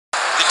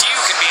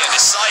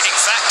deciding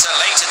factor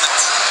late in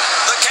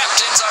the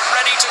captains are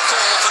ready to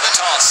call for the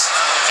toss.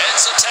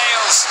 Heads or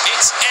tails,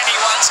 it's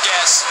anyone's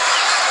guess.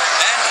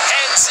 And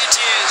heads it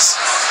is.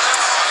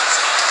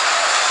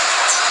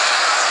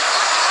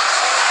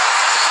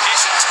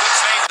 Conditions could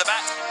favour the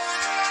bat.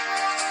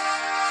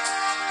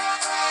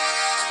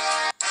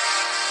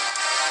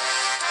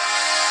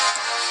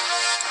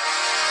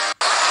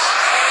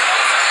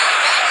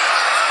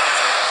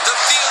 The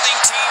fielding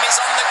team is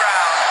on the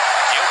ground.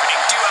 The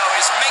opening duo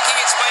is making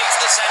its way to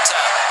the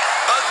centre.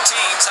 Both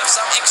teams have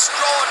some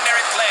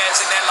extraordinary players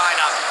in their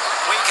lineup.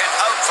 We can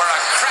hope for a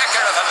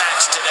cracker of a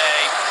match today.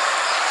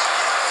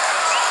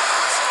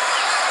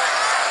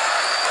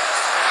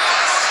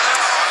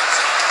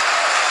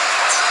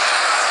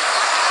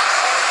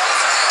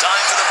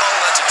 Time for the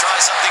bowler to try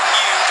something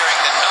new during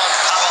the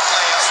non-power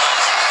play over.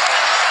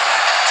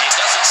 It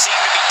doesn't seem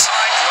to be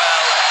timed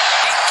well.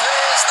 He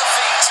clears the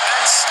feet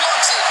and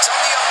slogs it on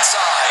the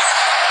onside.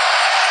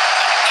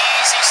 An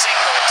easy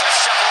single to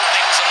shuffle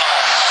things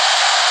along.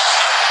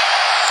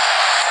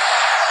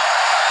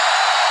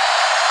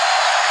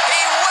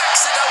 He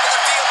whacks it over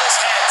the fielder's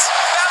heads.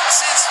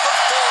 Bounces for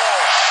four.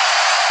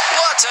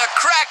 What a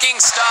cracking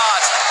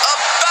start. A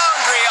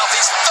boundary off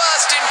his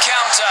first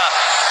encounter.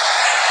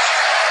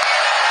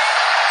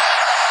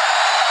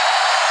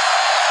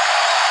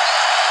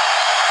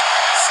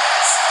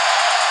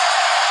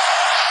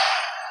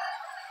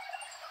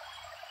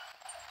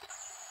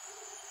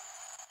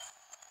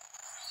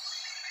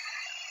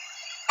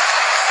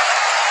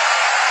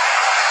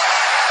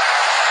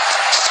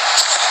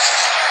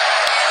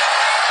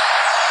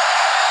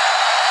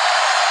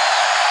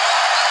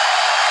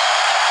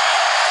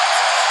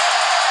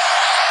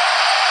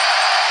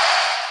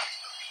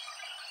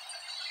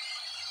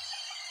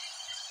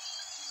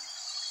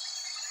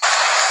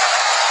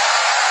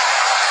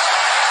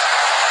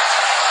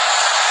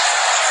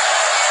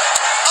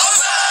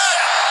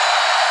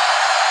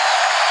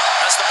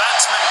 The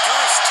batsman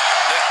goofed.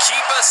 The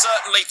keeper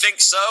certainly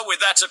thinks so with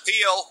that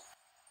appeal.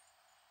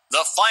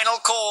 The final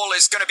call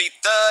is going to be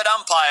third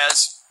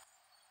umpires.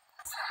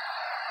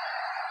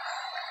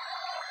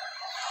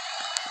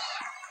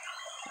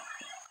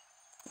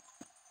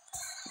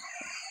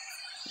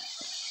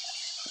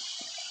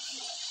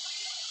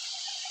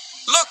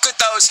 Look at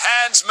those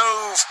hands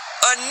move.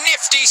 A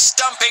nifty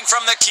stumping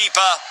from the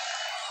keeper.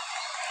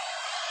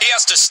 He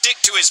has to stick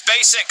to his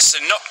basics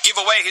and not give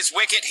away his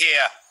wicket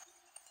here.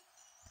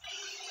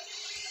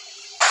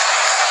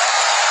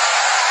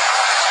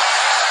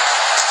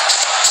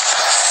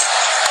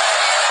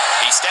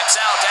 He steps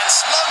out and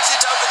slogs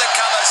it over the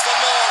covers for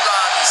more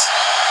runs.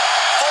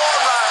 4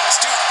 runs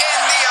to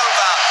end the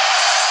over.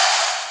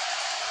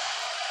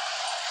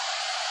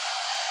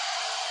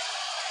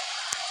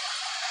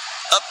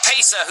 A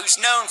pacer who's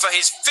known for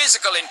his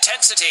physical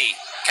intensity.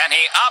 Can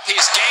he up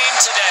his game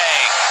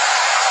today?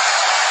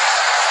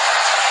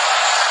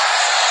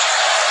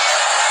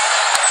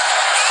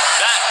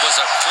 That was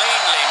a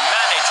cleanly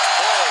managed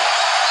pull.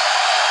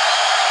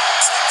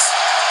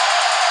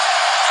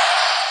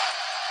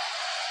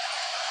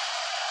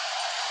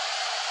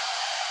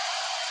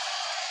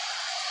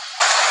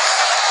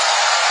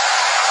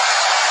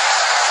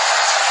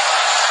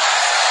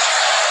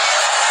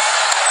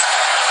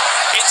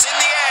 It's in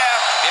the air.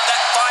 If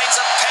that finds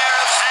a pair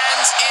of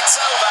hands, it's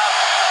over.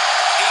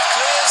 He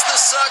clears the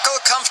circle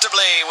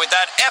comfortably with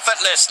that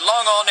effortless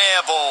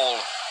long-on-air ball.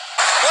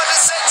 What a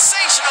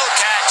sensational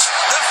catch.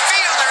 The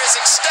fielder is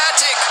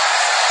ecstatic.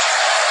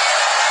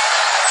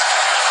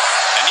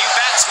 A new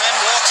batsman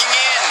walking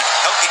in.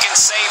 Hope he can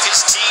save his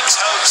team's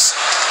hopes.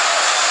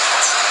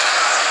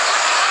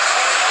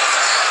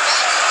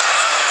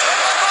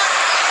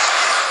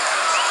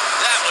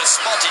 That was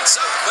spotted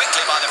so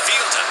quickly by the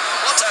fielder.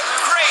 What a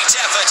great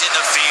effort in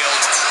the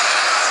field.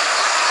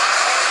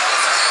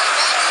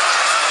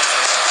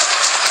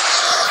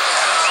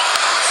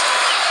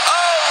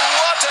 Oh,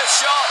 what a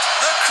shot.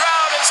 The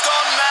crowd has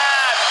gone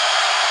mad.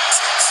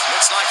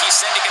 Looks like he's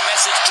sending a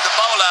message to the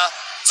bowler.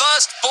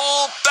 First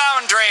ball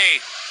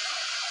boundary.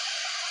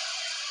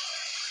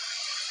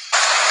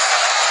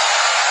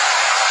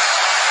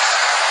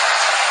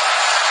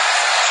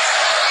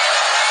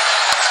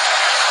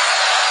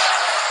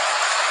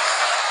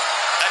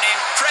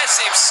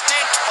 Impressive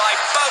stint by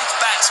both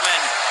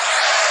batsmen.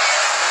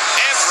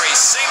 Every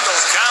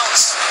single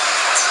counts.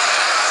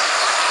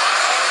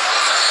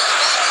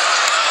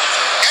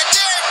 It's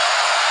in!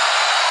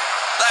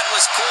 That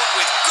was caught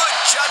with good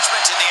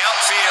judgment in the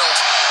outfield.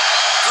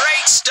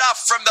 Great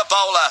stuff from the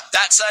bowler.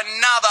 That's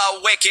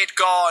another wicket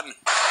gone.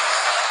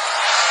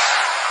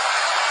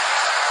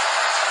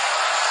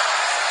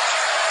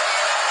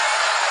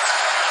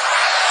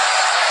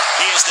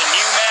 Here's the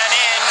new man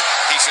in.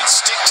 He should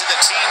stick to the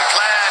team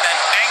plan and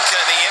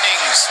anchor the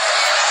innings.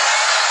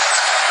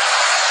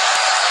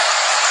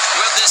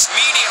 Will this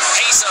medium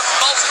pacer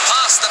bolt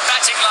past the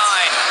batting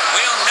line?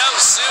 We'll know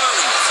soon.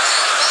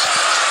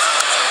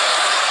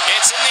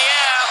 It's in the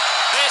air.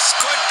 This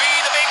could be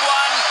the big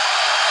one.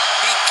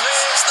 He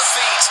clears the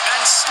feet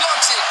and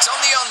slogs it on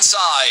the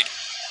onside.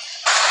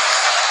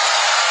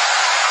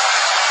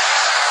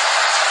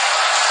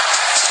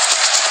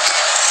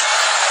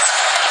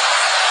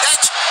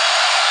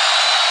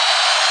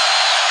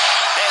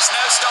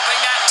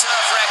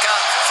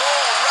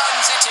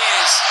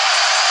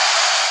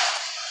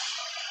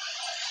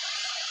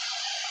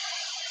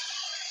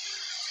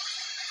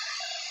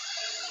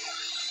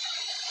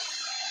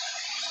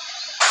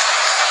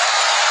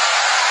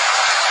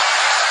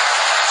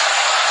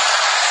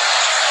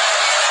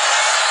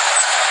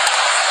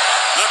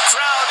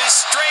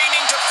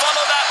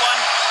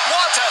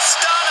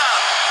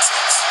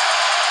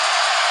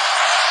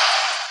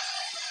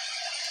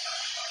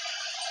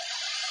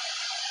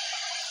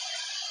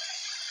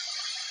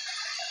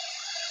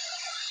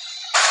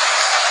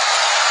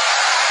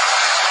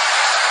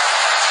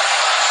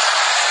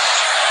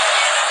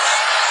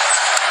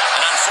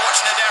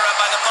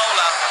 the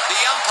bowler.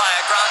 The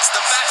umpire grants the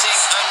batting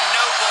a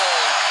no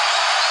ball.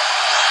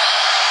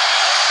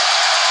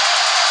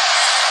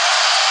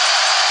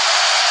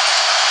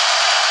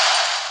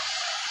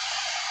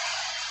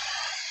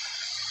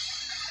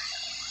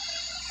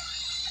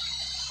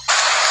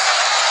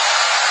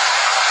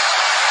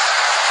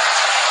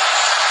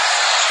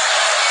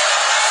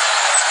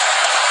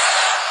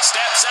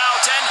 Steps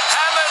out and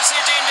hammers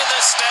it into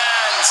the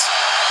stands.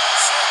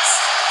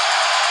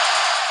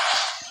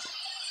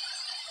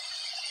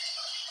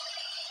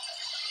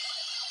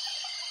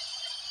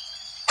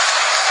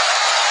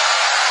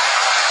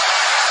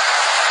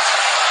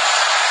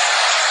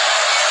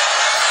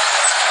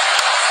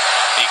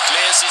 He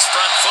clears his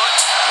front foot,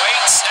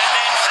 waits, and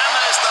then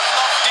hammers the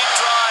lofted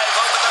drive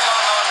over the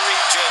long-on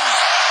region.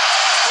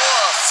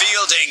 Poor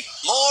fielding.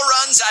 More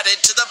runs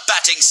added to the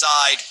batting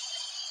side.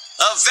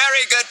 A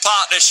very good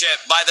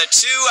partnership by the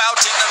two out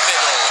in the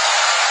middle.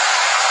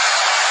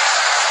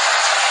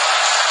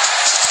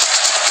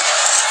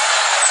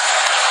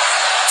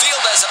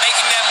 Fielders are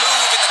making their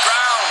move in the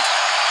ground.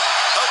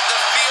 Hope the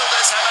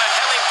fielders have a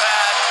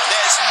helipad.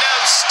 There's no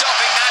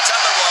stopping that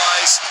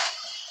otherwise.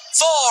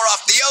 4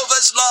 off the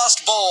over's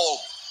last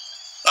ball.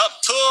 A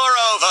poor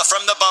over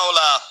from the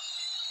bowler.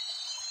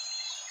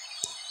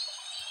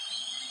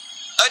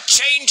 A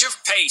change of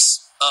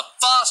pace. A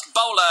fast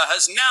bowler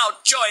has now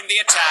joined the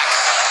attack.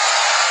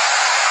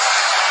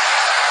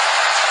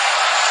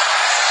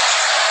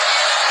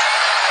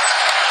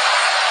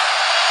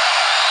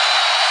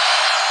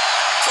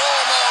 4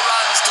 more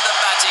runs to the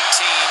batting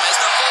team as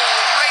the ball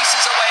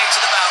races away to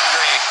the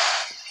boundary.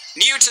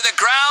 New to the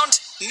ground?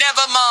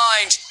 Never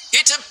mind.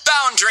 Hit a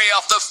boundary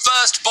off the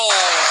first ball.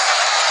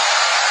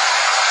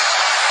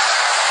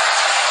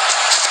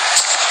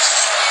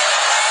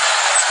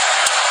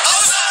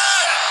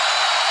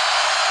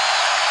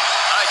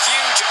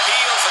 Huge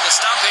appeal for the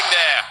stumping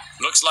there.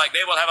 Looks like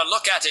they will have a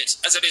look at it,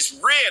 as it is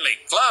really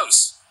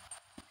close.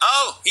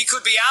 Oh, he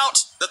could be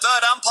out. The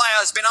third umpire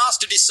has been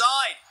asked to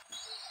decide.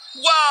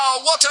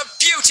 Wow, what a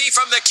beauty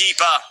from the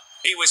keeper.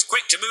 He was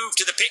quick to move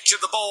to the pitch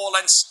of the ball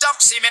and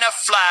stumps him in a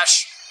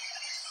flash.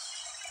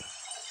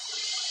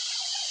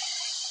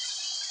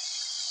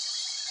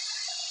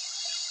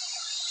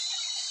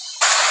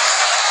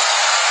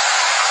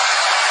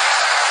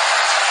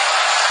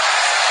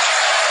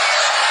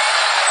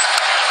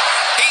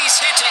 He's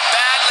hit it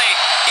badly.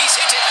 He's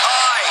hit it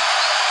high.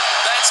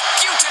 That's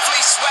beautifully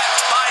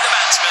swept by the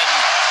batsman.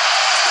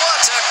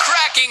 What a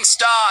cracking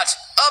start.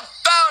 A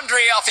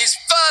boundary off his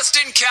first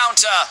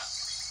encounter.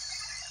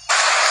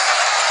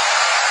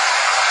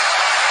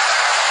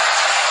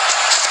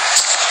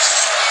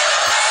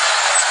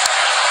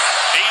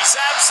 He's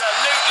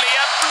absolutely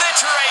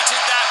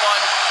obliterated that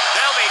one.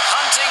 They'll be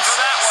hunting for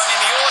that one in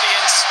the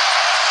audience.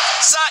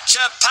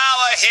 Such a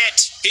power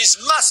hit. His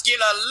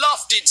muscular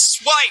lofted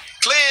swipe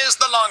clears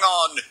the long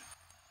on.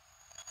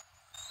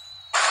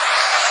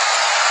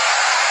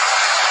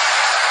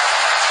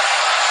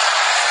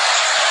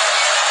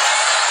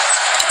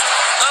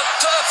 A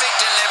perfect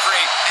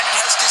delivery, and it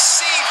has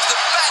deceived the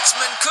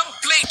batsman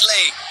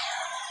completely.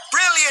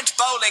 Brilliant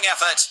bowling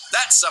effort.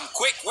 That's some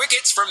quick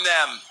wickets from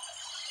them.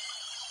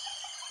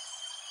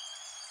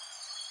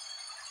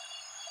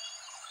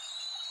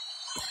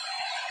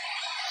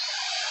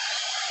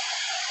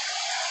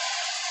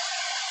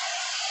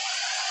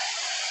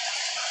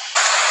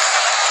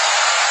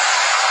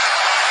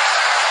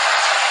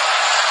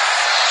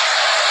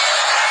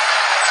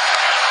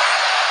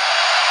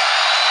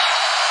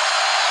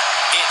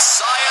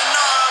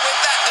 Sayonara with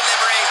that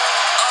delivery.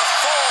 A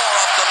 4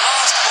 off the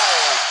last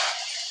ball.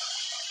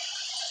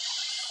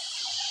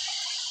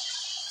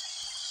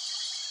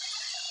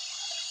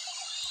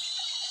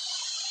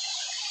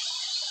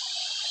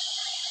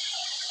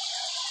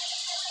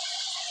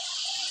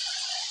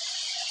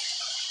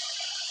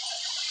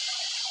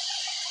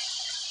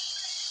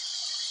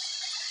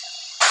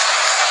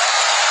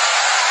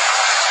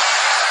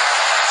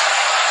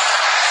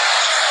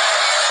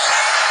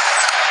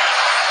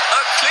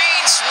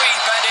 Clean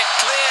sweep and it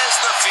clears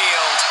the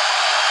field.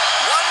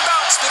 One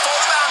bounce before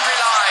the boundary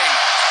line.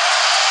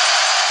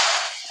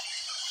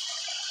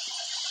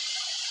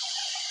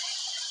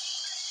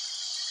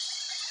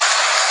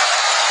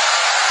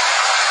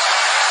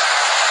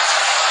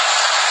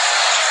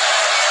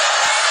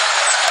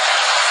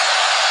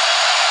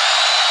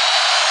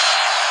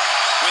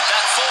 With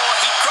that 4,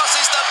 he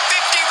crosses the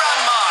 50-run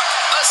mark.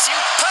 A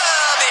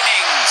superb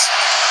innings.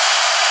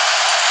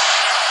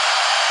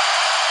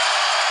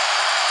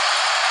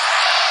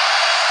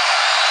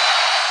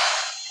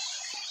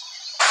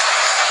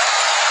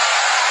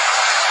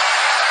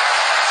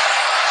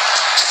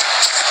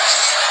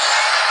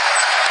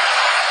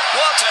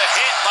 What a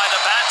hit by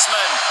the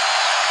batsman.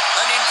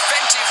 An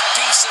inventive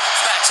piece of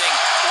batting.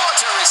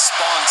 What a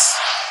response.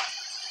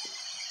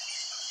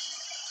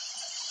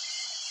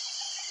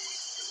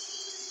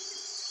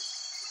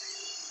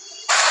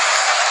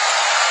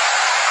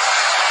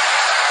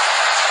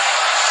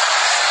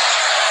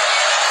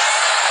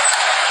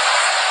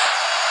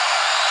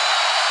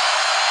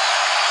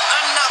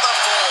 Another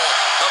 4.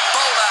 The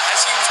bowler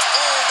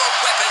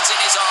in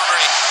his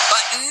armory,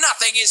 but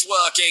nothing is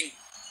working.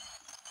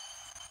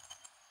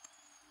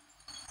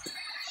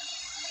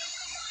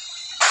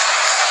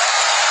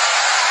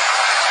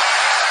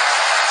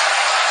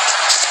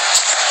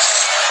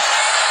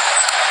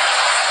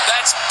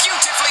 That's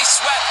beautifully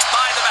swept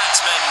by the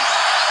batsman.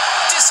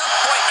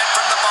 Disappointment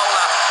from the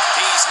bowler.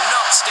 He's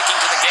not sticking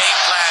to the game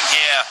plan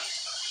here.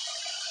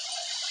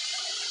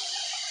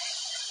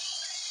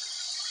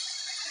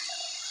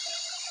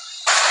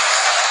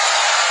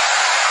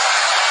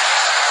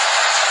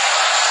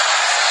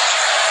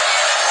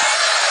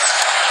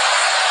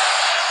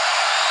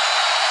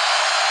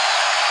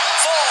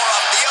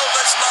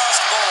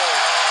 Last ball.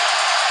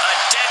 A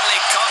deadly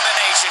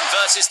combination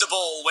versus the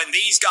ball when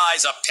these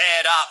guys are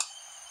paired up.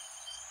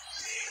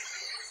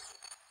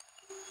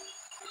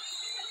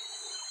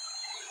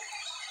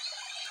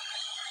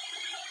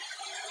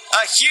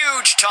 A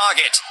huge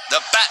target.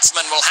 The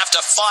batsman will have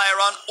to fire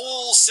on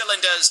all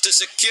cylinders to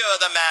secure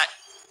the match.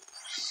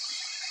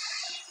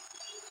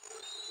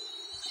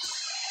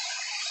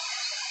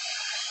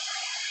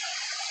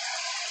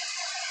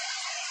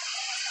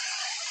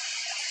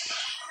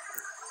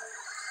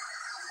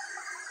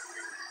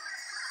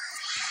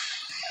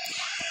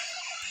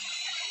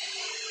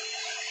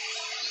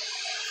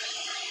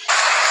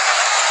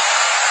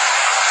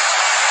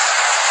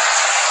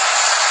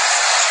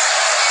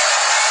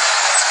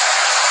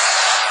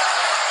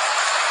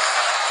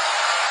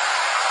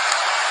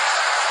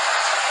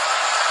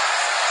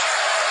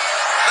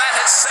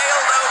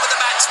 Sailed over the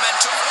batsman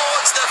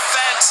towards the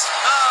fence.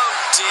 Oh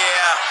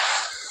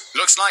dear.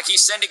 Looks like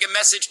he's sending a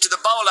message to the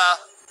bowler.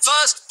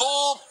 First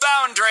ball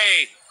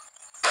boundary.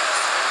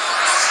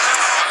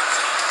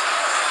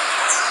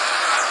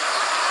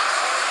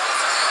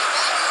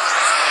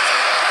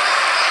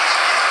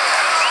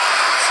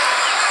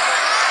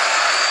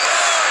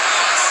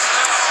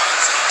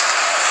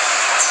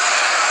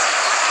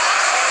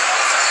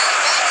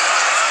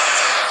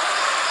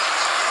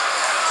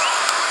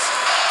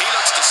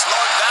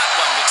 Slog that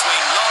one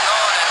between long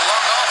on and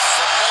long off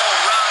for more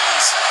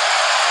runs.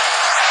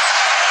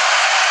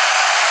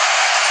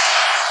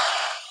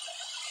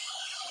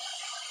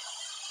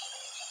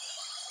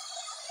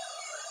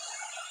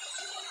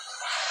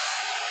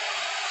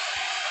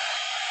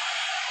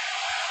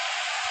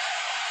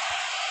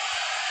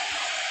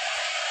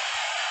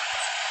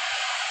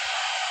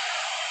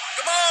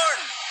 Come on!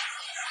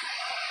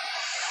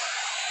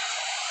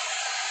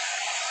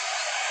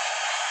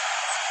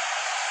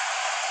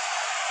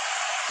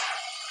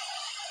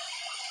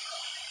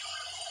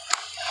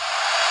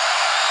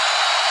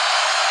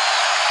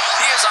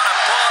 On a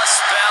poor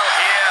spell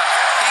here.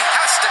 He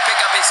has to pick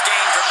up his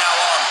game from now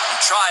on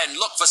and try and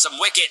look for some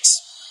wickets.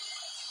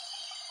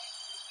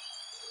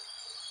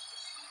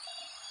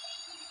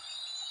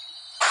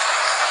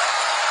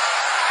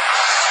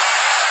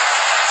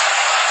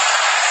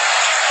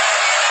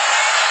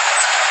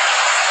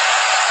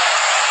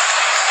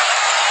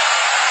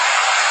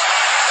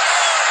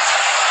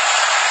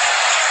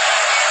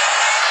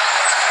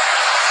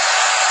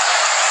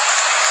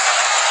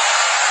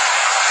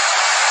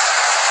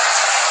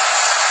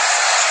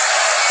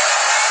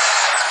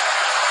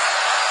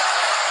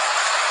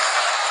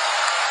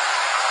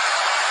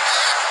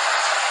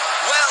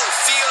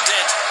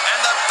 Fielded, and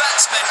the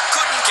batsman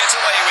couldn't get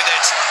away with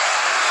it.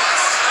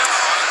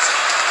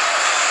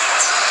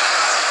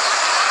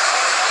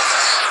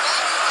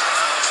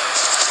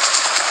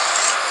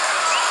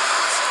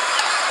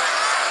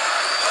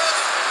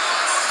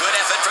 Good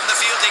effort from the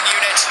fielding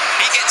unit.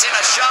 He gets in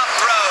a sharp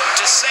throw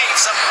to save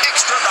some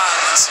extra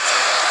runs.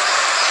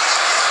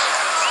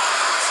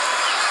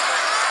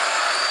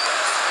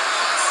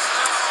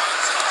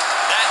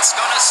 That's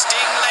gonna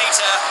sting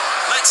later.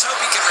 Let's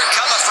hope he can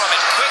recover from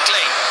it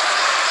quickly.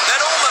 That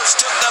almost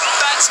took the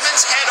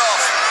batsman's head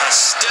off. A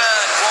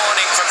stern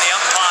warning from the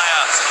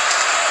umpire.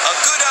 A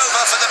good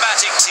over for the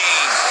batting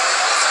team.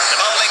 The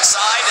bowling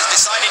side has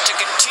decided to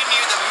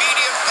continue the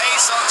medium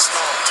pace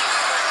onslaught.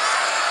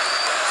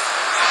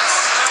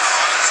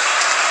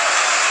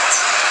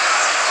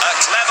 A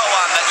clever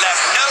one that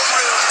left no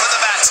room for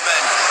the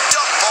batsman.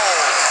 Dot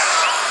ball.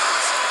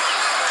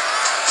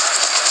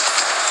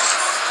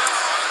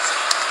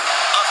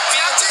 A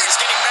fielder is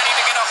getting ready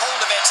to get a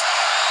hold of it.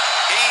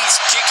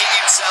 He's kicking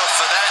himself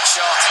for that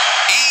shot.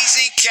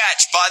 Easy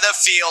catch by the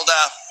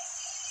fielder.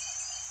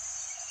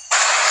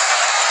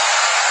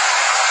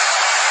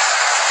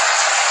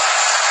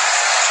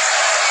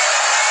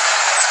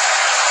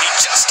 He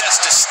just has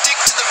to stick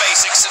to the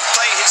basics and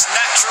play his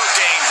natural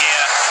game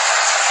here.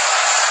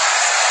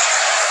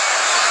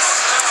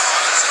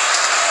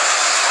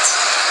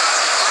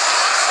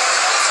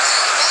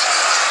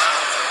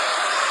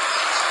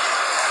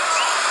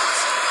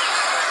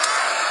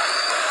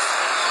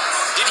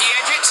 Did he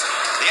edge it?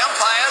 The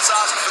umpires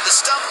asked for the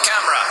stump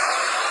camera.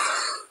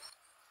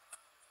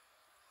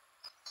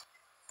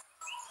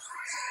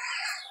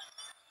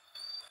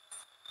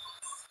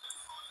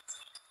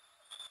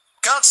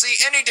 Can't see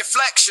any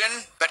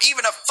deflection, but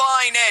even a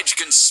fine edge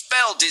can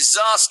spell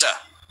disaster.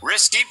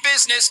 Risky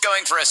business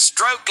going for a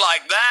stroke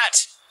like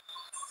that.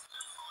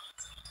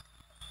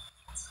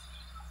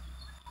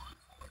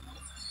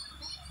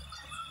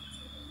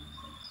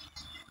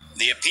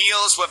 The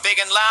appeals were big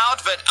and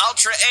loud, but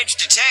Ultra Edge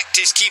Detect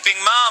is keeping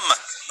mum.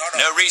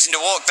 No reason to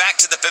walk back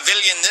to the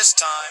pavilion this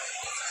time.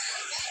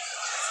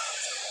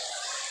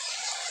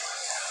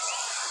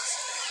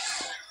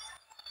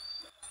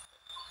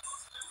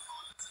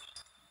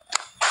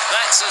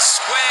 That's as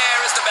square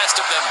as the best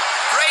of them.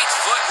 Great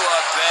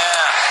footwork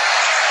there.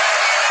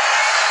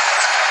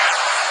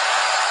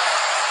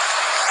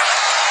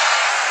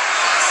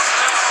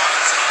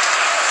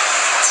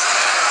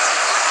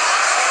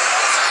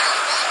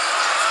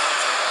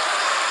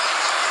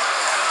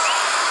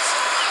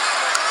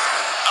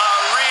 A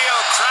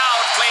real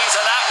crowd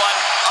pleaser, that one.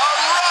 A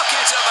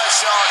rocket of a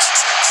shot.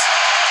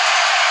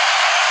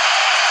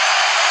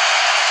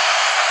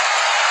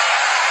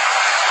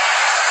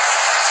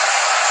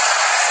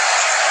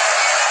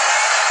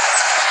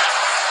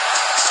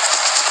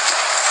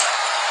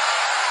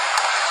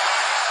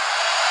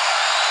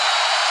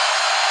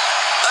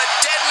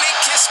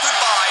 Kiss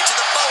goodbye to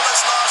the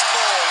bowler's last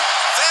ball.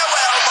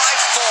 Farewell by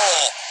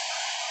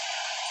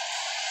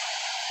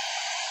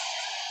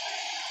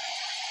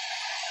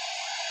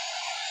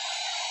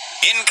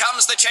 4. In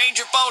comes the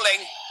change of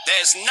bowling.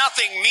 There's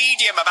nothing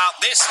medium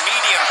about this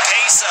medium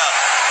pacer.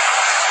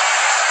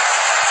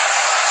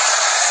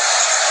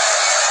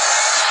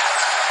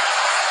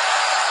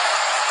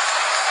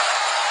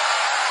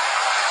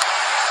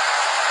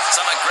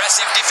 Some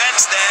aggressive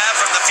defense there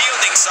from the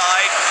fielding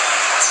side.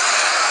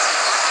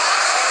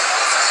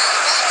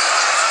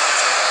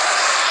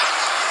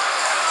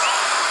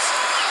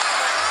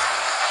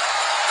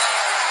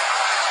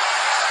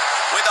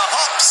 With a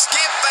hop,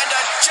 skip and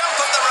a jump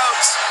of the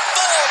ropes.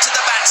 4 to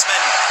the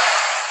batsman.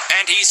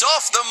 And he's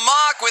off the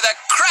mark with a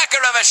cracker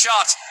of a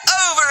shot.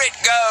 Over it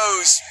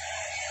goes.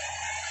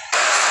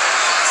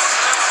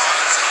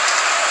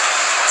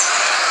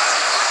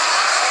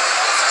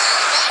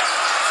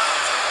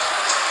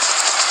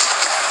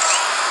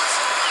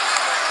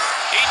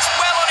 It's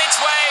well on its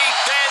way.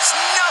 There's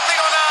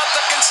nothing on earth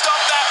that can stop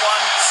that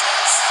one.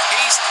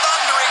 He's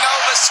thundering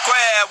over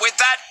square with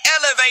that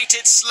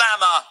elevated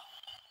slammer.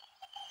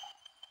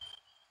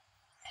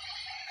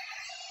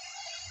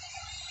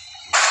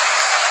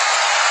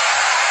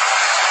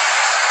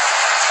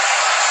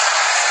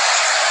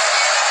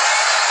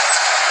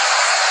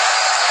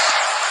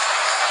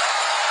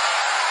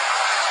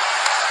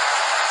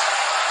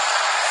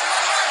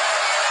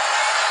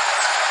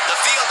 The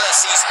fielder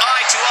sees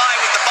eye to eye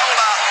with the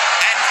bowler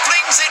and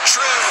flings it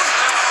true.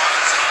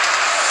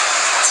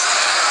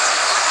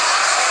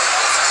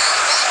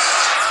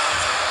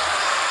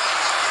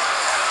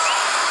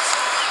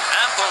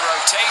 Ample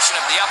rotation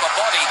of the upper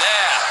body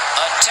there.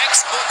 A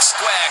textbook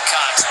square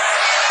cut.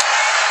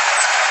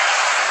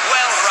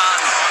 Well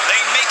run.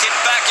 They make it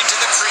back into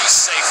the crease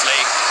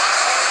safely.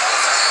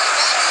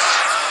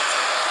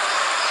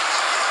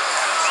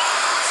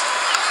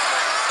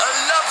 A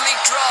lovely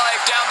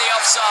drive down the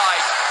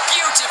offside.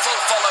 Beautiful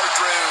follow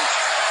through.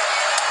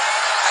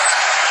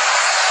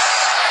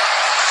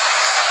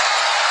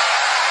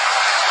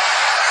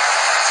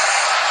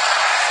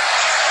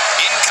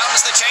 In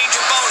comes the change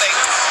of bowling.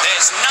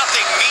 There's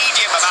nothing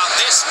medium about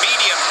this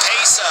medium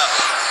pacer.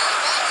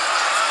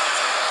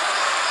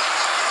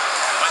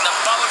 When the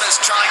bowler's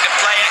trying to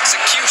play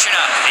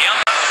executioner, the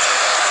umpire.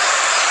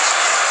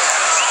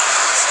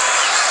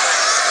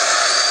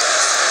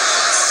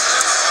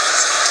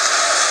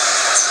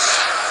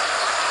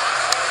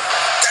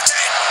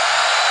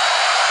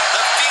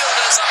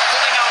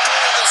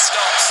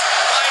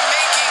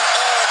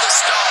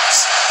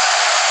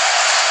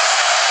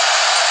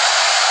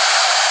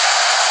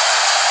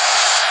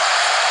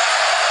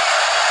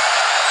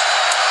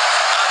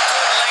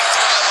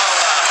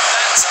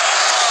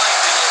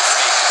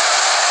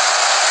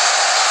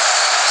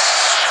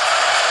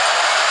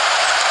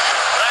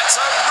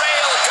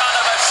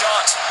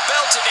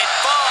 Belted it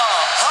far,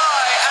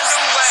 high and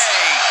away.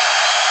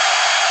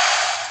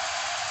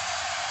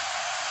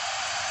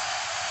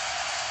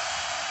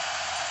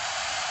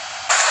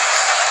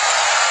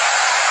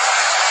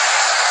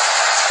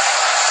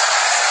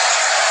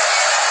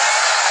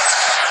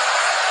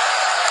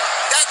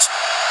 That's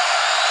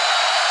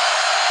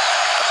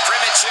a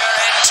premature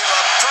end to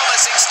a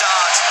promising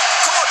start.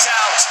 Caught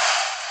out.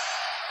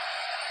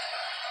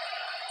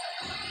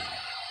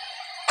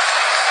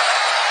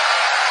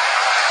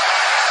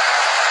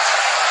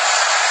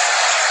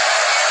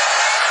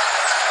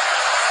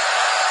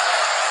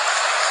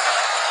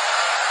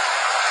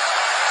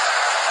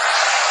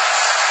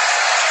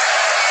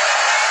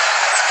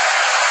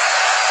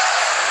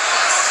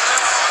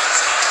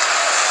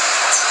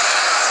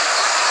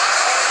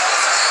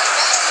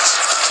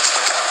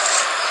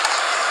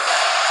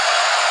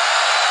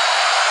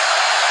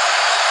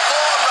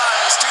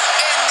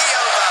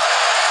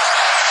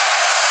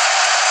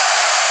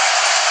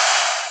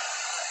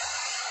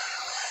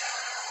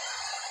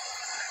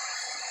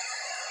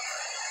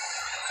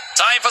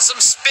 Time for some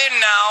spin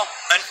now.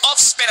 An off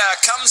spinner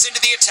comes into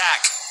the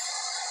attack.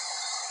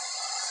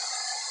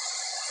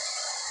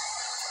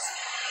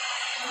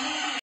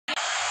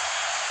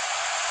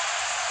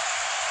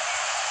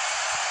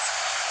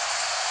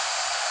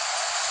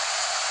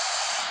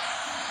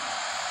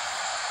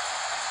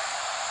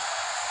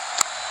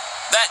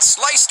 That's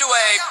sliced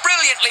away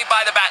brilliantly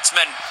by the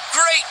batsman.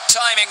 Great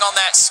timing on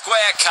that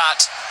square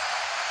cut.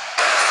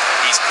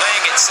 He's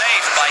playing it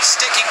safe by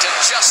sticking to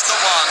just the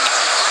one.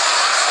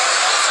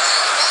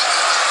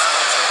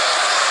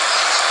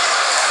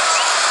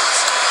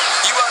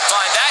 You won't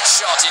find that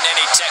shot in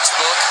any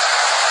textbook.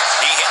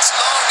 He hits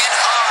long and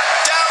hard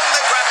down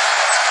the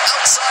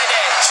outside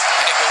edge,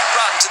 and it will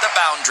run to the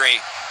boundary.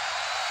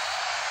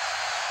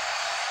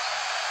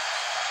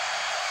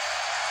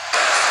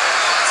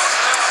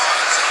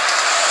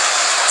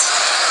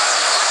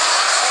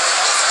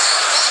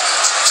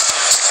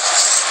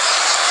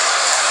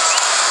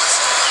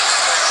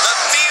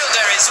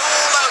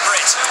 All over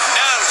it.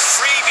 No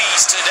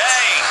freebies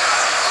today.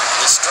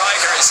 The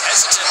striker is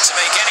hesitant to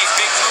make any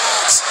big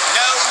moves.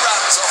 No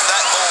runs off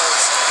that ball.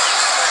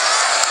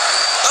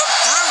 A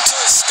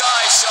brutal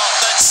sky shot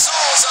that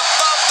soars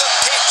above the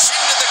pitch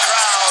into the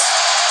crowd.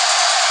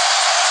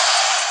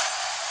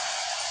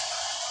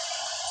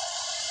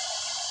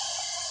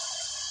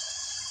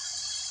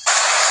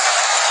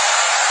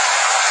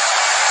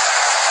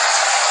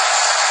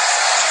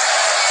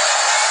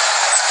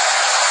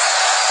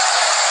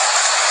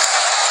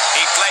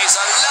 He plays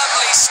a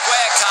lovely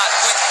square cut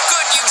with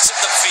good use of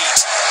the feet.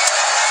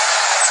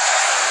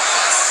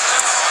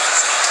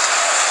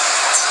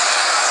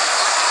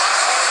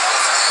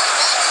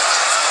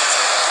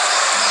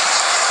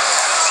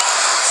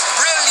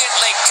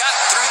 Brilliantly cut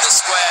through the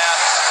square.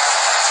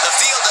 The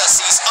fielder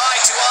sees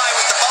eye to eye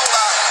with the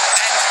bowler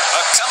and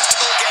a comfortable